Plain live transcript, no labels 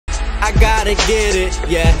I gotta get it,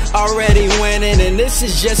 yeah, already winning, and this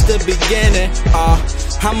is just the beginning.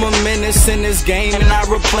 I'm a menace in this game and I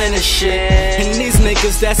replenish shit. And these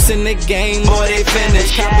niggas that's in the game, boy, they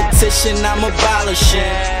finish. Competition, I'm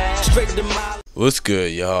abolishing. Straight to my... What's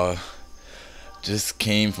good, y'all? Just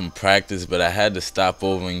came from practice, but I had to stop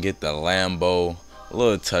over and get the Lambo. A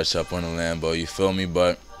little touch up on the Lambo, you feel me?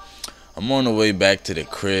 But I'm on the way back to the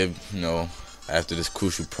crib, you know, after this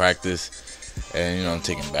crucial practice. And, you know, I'm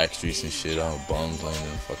taking back streets and shit. All bums laying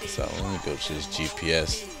in the fucking south. Let me go to this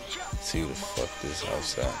GPS. See who the fuck this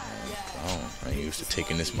house at, man. I ain't used to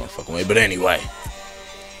taking this motherfucking way. But anyway.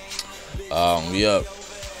 We up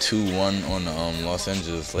 2-1 on the Los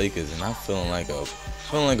Angeles Lakers. And I'm feeling like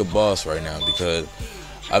a boss right now. Because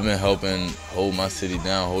I've been helping hold my city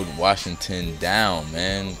down. Holding Washington down,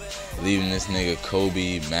 man. Leaving this nigga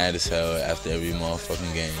Kobe mad as hell after every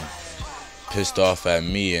motherfucking game. Pissed off at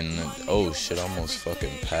me, and oh shit, I almost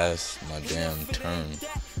fucking passed my damn turn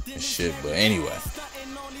and shit. But anyway,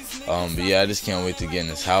 but yeah, I just can't wait to get in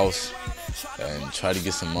this house and try to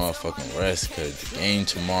get some motherfucking rest, cause the game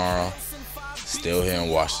tomorrow still here in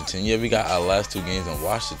Washington. Yeah, we got our last 2 games in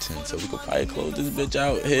Washington, so we could probably close this bitch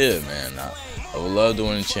out here, man. I would love to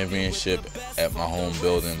win a championship at my home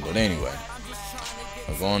building, but anyway,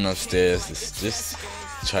 I'm going upstairs to just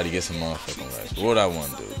try to get some motherfucking rest. But what I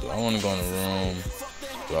want to do? Do I want to go in the room?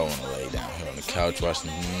 Do I want to lay down here on the couch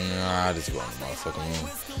watching? Nah, I just go in the motherfucking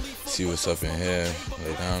room. See what's up in here.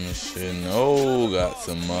 Lay down and shit. No, got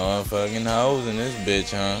some motherfucking hoes in this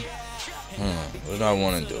bitch, huh? What do I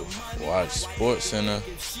want to do? Watch Sports Center.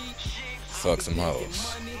 Fuck some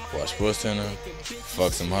hoes. Watch Sports Center.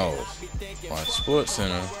 Fuck some hoes. Watch Sports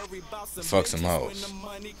Center. Fuck some hoes.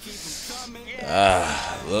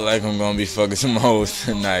 Look like I'm gonna be fucking some hoes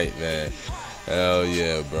tonight, man. Hell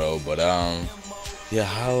yeah, bro. But yeah,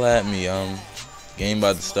 holla at me. Game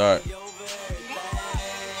about to start.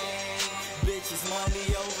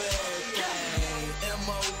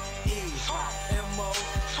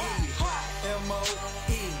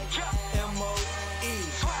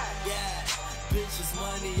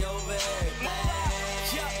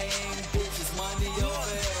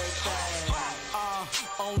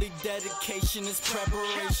 Dedication is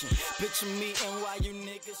preparation. Picture me and why you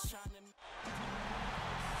niggas trying to...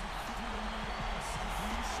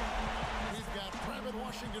 We've got rabid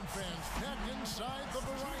Washington fans packed inside the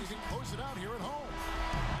Bryant to close it out here at home.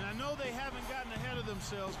 And I know they haven't gotten ahead of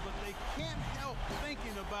themselves, but they can't help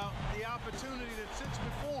thinking about the opportunity that sits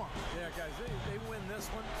before them. Yeah, guys, they win this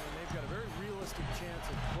one, and they've got a very realistic chance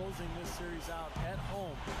of closing this series out at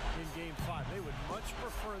home in Game 5. They would much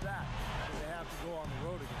prefer that than they have to go on the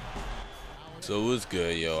road again. So what's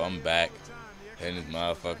good, yo? I'm back in this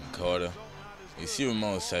motherfucking quarter. You see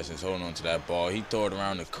Ramon Sessions holding on to that ball. He throw it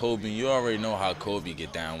around to Kobe. You already know how Kobe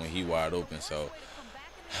get down when he wide open, so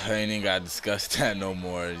I ain't even gotta discuss that no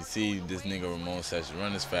more. You see this nigga Ramon Sessions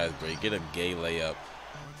run his fast break, get a gay layup,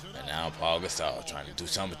 and now Paul Gasol trying to do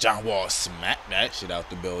something. John Wall smack that shit out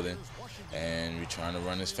the building, and we trying to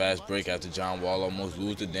run this fast break after John Wall almost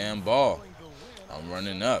lose the damn ball. I'm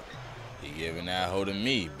running up. He giving that hold of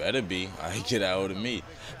me. Better be. I get that hold of me.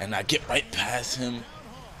 And I get right past him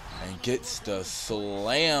and gets the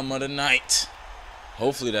slam of the night.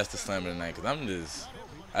 Hopefully that's the slam of the night, because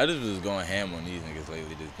I just was going ham on these niggas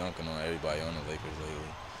lately, just dunking on everybody on the Lakers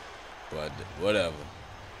lately. But whatever.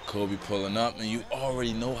 Kobe pulling up, and you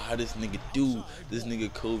already know how this nigga do. This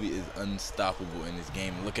nigga Kobe is unstoppable in this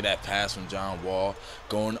game. Look at that pass from John Wall,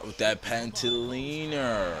 going up with that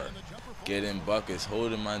Panteliner. Getting buckets,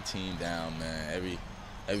 holding my team down, man,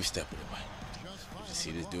 every step of the way. You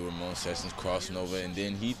see this dude Ramon Sessions crossing over, and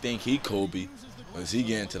then he think he Kobe. As he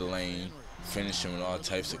get into the lane, finishing with all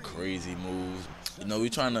types of crazy moves. You know,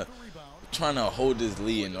 we trying to hold this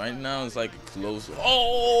lead, and right now it's like a close.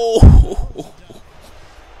 Oh!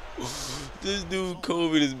 This dude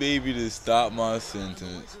Kobe, this baby, to stop my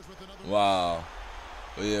sentence. Wow.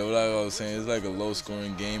 But yeah, what I was saying, it's like a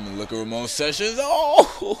low-scoring game, and look at Ramon Sessions.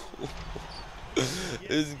 Oh!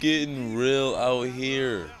 It's getting real out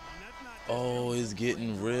here. Oh, it's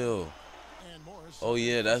getting real. Oh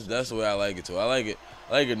yeah, that's the way I like it too. I like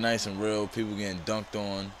it nice and real. People getting dunked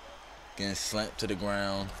on, getting slammed to the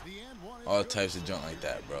ground, all types of junk like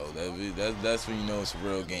that, bro. That's when you know it's a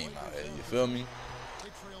real game out here. You feel me?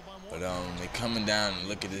 But they coming down and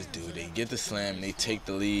look at this dude. They get the slam, and they take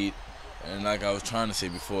the lead. And like I was trying to say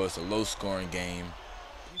before, it's a low-scoring game,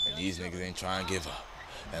 and these niggas ain't trying to give up.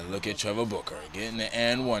 And look at Trevor Booker getting the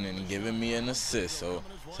and one and giving me an assist. So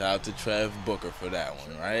shout out to Trev Booker for that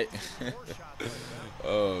one, right?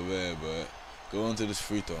 Oh man, but going to this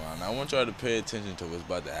free throw line. I want y'all to pay attention to what's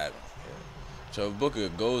about to happen. Trevor Booker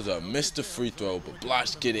goes up, missed the free throw, but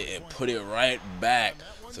blocks get it and put it right back.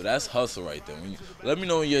 So that's hustle right there. Let me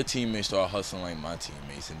know when your teammates start hustling like my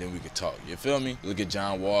teammates, and then we can talk. You feel me? Look at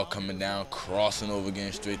John Wall coming down, crossing over,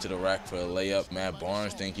 getting straight to the rack for a layup. Matt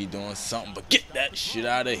Barnes think he doing something, but get that shit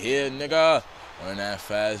out of here, nigga. On that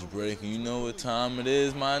fast break, you know what time it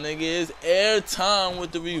is, my nigga. It's air time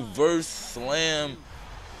with the reverse slam.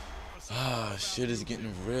 Ah, shit is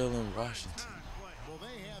getting real in Washington.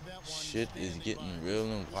 Shit is getting real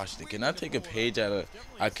in Washington. Can I take a page out of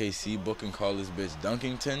IKC book and call this bitch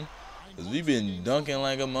Dunkington? Because we been dunking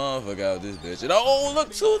like a motherfucker out this bitch. And oh,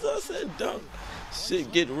 look, soon as I said dunk,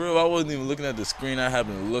 shit get real. I wasn't even looking at the screen. I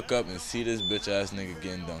happened to look up and see this bitch ass nigga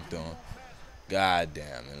getting dunked on. God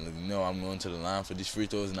damn. And look, you know, I'm going to the line for these free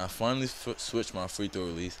throws. And I finally switched my free throw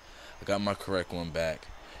release. I got my correct one back.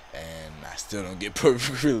 And I still don't get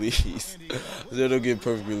perfect release.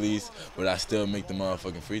 But I still make the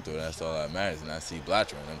motherfucking free throw. That's all that matters. And I see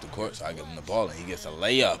Blatcher running up the court, so I give him the ball, and he gets a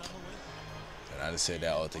layup. And I just said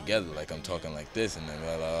that all together, like I'm talking like this, and then and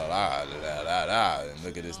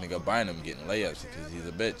look at this nigga Bynum getting layups because he's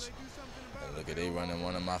a bitch. And look at they running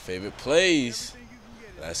one of my favorite plays.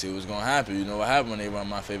 Let's see what's gonna happen. You know what happened when they run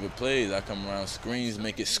my favorite plays? I come around screens,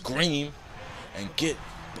 make it scream, and get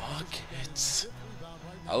buckets.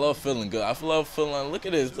 I love feeling good. I love feeling, look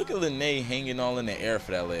at this. Look at Lene hanging all in the air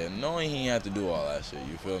for that layup, knowing he ain't have to do all that shit,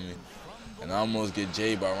 you feel me? And I almost get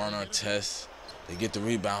Jay by Ron Artest. They get the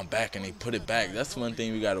rebound back and they put it back. That's one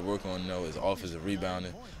thing we got to work on, though, is offensive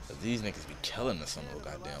rebounding. Because these niggas be killing us on those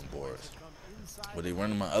goddamn boards. But they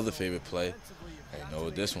running my other favorite play. And you know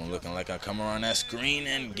what this one looking like? I come around that screen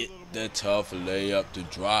and get the tough layup to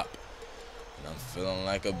drop. And I'm feeling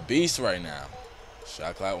like a beast right now.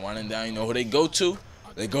 Shot clock winding down. You know who they go to?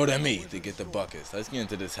 They go to me to get the buckets. Let's get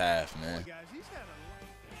into this half, man.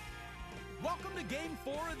 Welcome to Game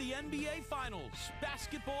 4 of the NBA Finals,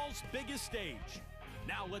 basketball's biggest stage.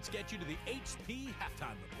 Now let's get you to the HP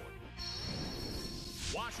halftime report.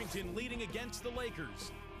 Washington leading against the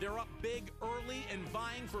Lakers. They're up big early and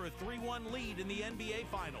vying for a 3-1 lead in the NBA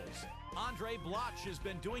Finals. Andre Bloch has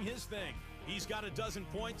been doing his thing. He's got a dozen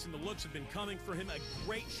points, and the looks have been coming for him. A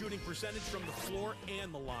great shooting percentage from the floor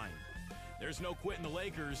and the line. There's no quitting the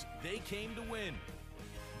Lakers. They came to win.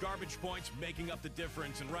 Garbage points making up the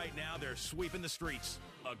difference, and right now they're sweeping the streets.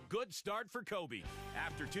 A good start for Kobe.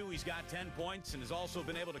 After 2, he's got 10 points and has also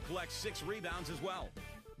been able to collect 6 rebounds as well.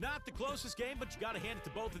 Not the closest game, but you got to hand it to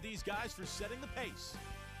both of these guys for setting the pace.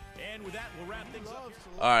 And with that, we'll wrap things up.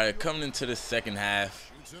 All right, coming into the second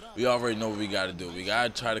half, we already know what we got to do. We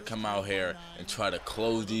got to try to come out here and try to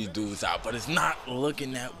close these dudes out. But it's not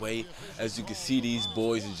looking that way. As you can see, these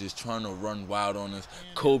boys are just trying to run wild on us.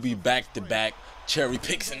 Kobe back-to-back, cherry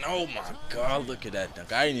picks, and oh, my God, look at that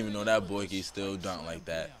dunk. I didn't even know that boy can still dunk like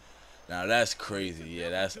that. Now, that's crazy. Yeah,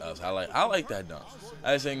 that's us. I like that dunk.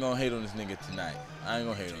 I just ain't going to hate on this nigga tonight. I ain't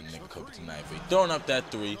going to hate on the nigga Kobe tonight. But he throwing up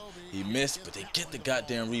that 3. He missed, but they get the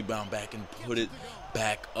goddamn rebound back and put it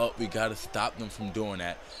back up. We got to stop them from doing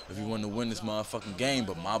that if we want to win this motherfucking game.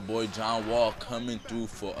 But my boy John Wall coming through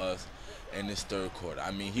for us in this third quarter.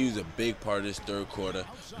 I mean, he was a big part of this third quarter.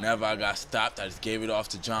 Whenever I got stopped, I just gave it off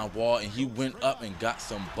to John Wall, and he went up and got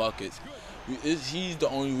some buckets. He's the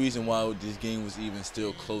only reason why this game was even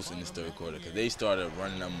still close in this third quarter, because they started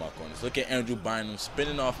running amok on us. Look at Andrew Bynum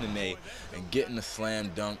spinning off Nene and getting a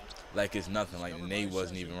slam dunk like it's nothing, like Nene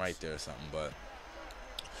wasn't even right there or something. But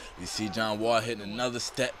you see John Wall hitting another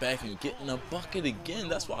step back and getting a bucket again.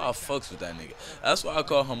 That's why I fucks with that nigga. That's why I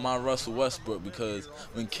call him my Russell Westbrook, because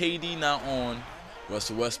when KD not on,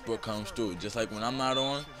 Russell Westbrook comes through. Just like when I'm not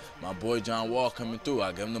on, my boy John Wall coming through.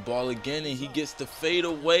 I give him the ball again, and he gets the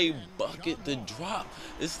fadeaway bucket to drop.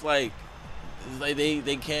 It's like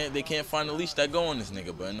they can't find the leash that go on this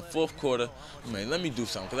nigga. But in the fourth quarter, man, let me do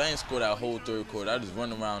something, because I ain't scored that whole third quarter. I just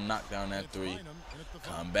run around, knock down that 3,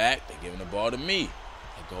 come back, they giving the ball to me.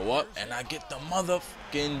 I go up, and I get the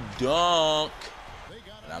motherfucking dunk.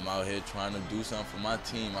 And I'm out here trying to do something for my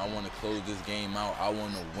team. I want to close this game out. I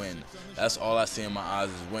want to win. That's all I see in my eyes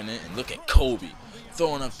is winning. And look at Kobe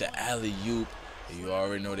throwing up the alley-oop. You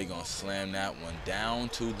already know they're going to slam that one down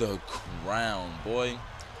to the ground, boy.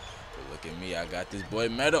 But look at me. I got this boy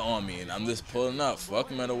Meta on me, and I'm just pulling up.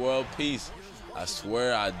 Fuck Meta World Peace. I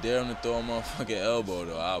swear I dare him to throw a motherfucking elbow,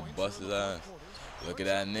 though. I'll bust his ass. Look at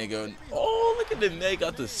that nigga. Oh, look at the nigga.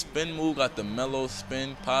 Got the spin move. Got the mellow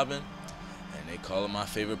spin popping. They call it my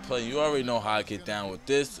favorite play. You already know how I get down with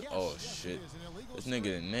this. Oh, shit. This nigga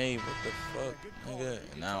the Nave. What the fuck, nigga?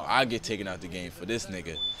 And now I get taken out the game for this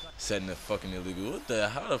nigga setting the fucking illegal. What the?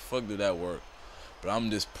 How the fuck did that work? But I'm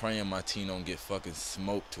just praying my team don't get fucking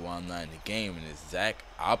smoked till I'm not in the game, and the exact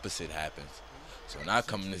opposite happens. So when I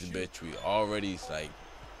come in this bitch, we already like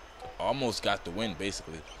almost got the win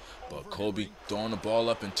basically. But Kobe throwing the ball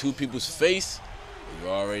up in two people's face, you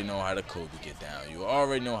already know how the Kobe get down. You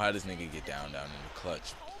already know how this nigga get down in the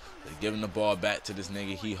clutch. They giving the ball back to this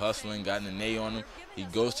nigga. He hustling, got an A on him. He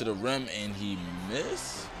goes to the rim and he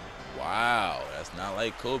missed. Wow, that's not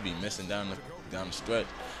like Kobe missing down the stretch.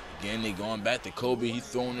 Again, they going back to Kobe. He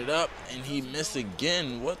throwing it up and he missed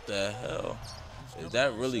again. What the hell? Is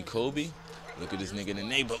that really Kobe? Look at this nigga in the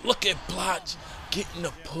neighbor. Look at Blotch getting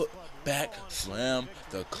the put back slam,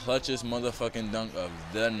 the clutchest motherfucking dunk of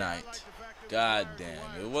the night. God damn,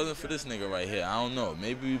 if it wasn't for this nigga right here, I don't know.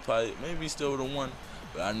 Maybe we still would have won.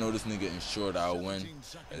 But I know this nigga ensured I'll win.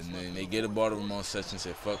 And then they get a ball to Ramon Sessions,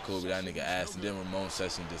 said, fuck Kobe, that nigga ass. And then Ramon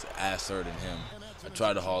Sessions just asserted him. I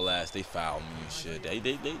tried to haul ass, they fouled me and shit.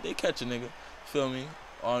 They catch a nigga, feel me?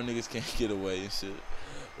 All niggas can't get away and shit.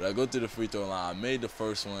 But I go through the free throw line. I made the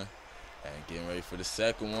first one. And getting ready for the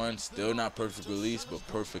second one. Still not perfect release, but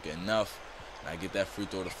perfect enough. And I get that free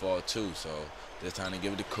throw to fall too. So this time to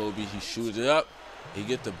give it to Kobe. He shoots it up. He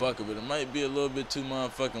get the bucket, but it might be a little bit too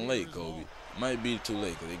motherfucking late, Kobe. Might be too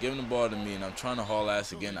late because they're giving the ball to me and I'm trying to haul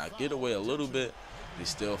ass again. I get away a little bit. They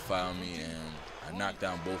still foul me and I knock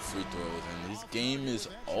down both free throws. And this game is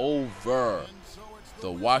over.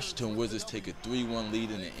 The Washington Wizards take a 3-1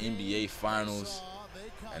 lead in the NBA Finals.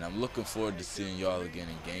 And I'm looking forward to seeing y'all again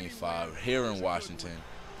in Game 5 here in Washington.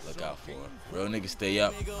 Look out for it. Real niggas stay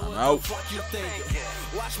up. I'm out.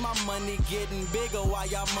 Watch my money getting bigger while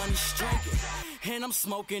y'all money shrinking. And I'm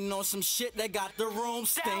smoking on some shit that got the room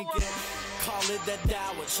stinking. Call it that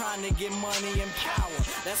dower, trying to get money and power.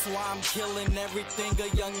 That's why I'm killing everything a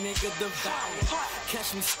young nigga devour.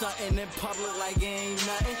 Catch me stunting in public like it ain't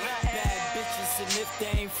nothing. Bad bitches, and if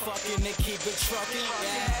they ain't fucking, they keep it trucking.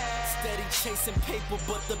 Yeah. Steady chasing paper,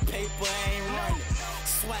 but the paper ain't running.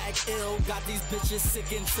 Swag ill, got these bitches sick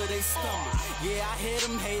into they stomach. Yeah, I hear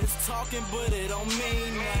them haters talking, but it don't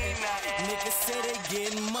mean nothing. Niggas say they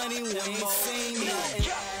getting money, we ain't seen nothing.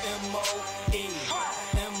 M-O-E,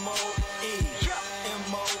 M-O-E,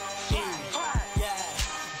 M-O-E. Yeah,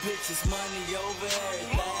 bitches money over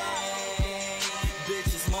everything.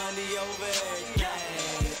 Bitches money over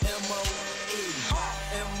everything. M-O-E,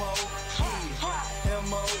 M-O-E,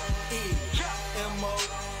 M-O-E,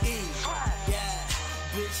 M-O-E. Yeah,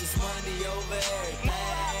 bitches money over everything.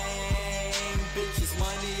 Bitches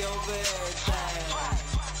money over everything.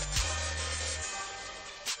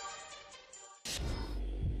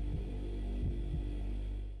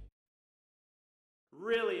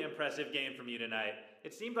 Really impressive game from you tonight.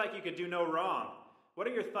 It seemed like you could do no wrong. What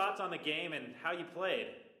are your thoughts on the game and how you played?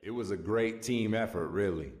 It was a great team effort,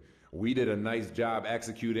 really. We did a nice job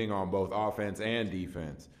executing on both offense and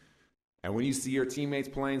defense. And when you see your teammates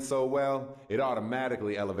playing so well, it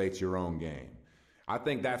automatically elevates your own game. I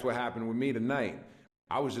think that's what happened with me tonight.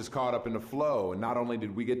 I was just caught up in the flow, and not only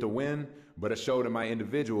did we get to win, but it showed in my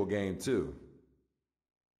individual game too.